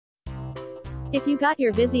If you got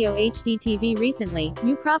your Vizio HD TV recently,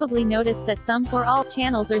 you probably noticed that some or all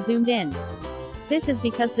channels are zoomed in. This is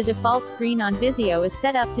because the default screen on Vizio is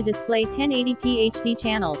set up to display 1080p HD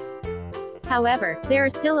channels. However, there are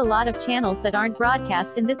still a lot of channels that aren't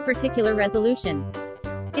broadcast in this particular resolution.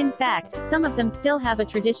 In fact, some of them still have a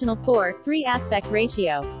traditional 4:3 aspect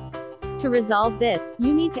ratio. To resolve this,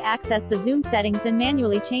 you need to access the zoom settings and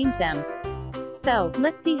manually change them. So,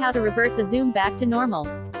 let's see how to revert the zoom back to normal.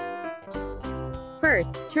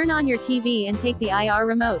 First, turn on your TV and take the IR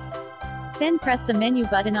remote. Then press the menu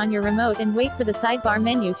button on your remote and wait for the sidebar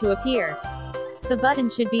menu to appear. The button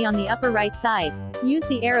should be on the upper right side. Use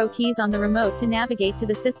the arrow keys on the remote to navigate to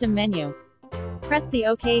the system menu. Press the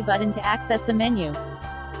OK button to access the menu.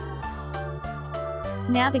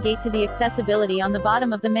 Navigate to the accessibility on the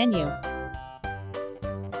bottom of the menu.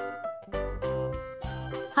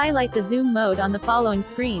 Highlight the zoom mode on the following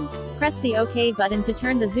screen. Press the OK button to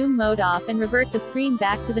turn the zoom mode off and revert the screen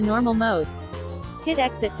back to the normal mode. Hit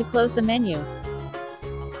exit to close the menu.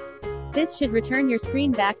 This should return your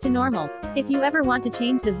screen back to normal. If you ever want to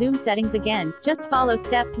change the zoom settings again, just follow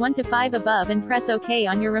steps 1 to 5 above and press OK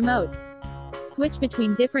on your remote. Switch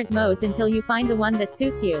between different modes until you find the one that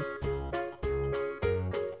suits you.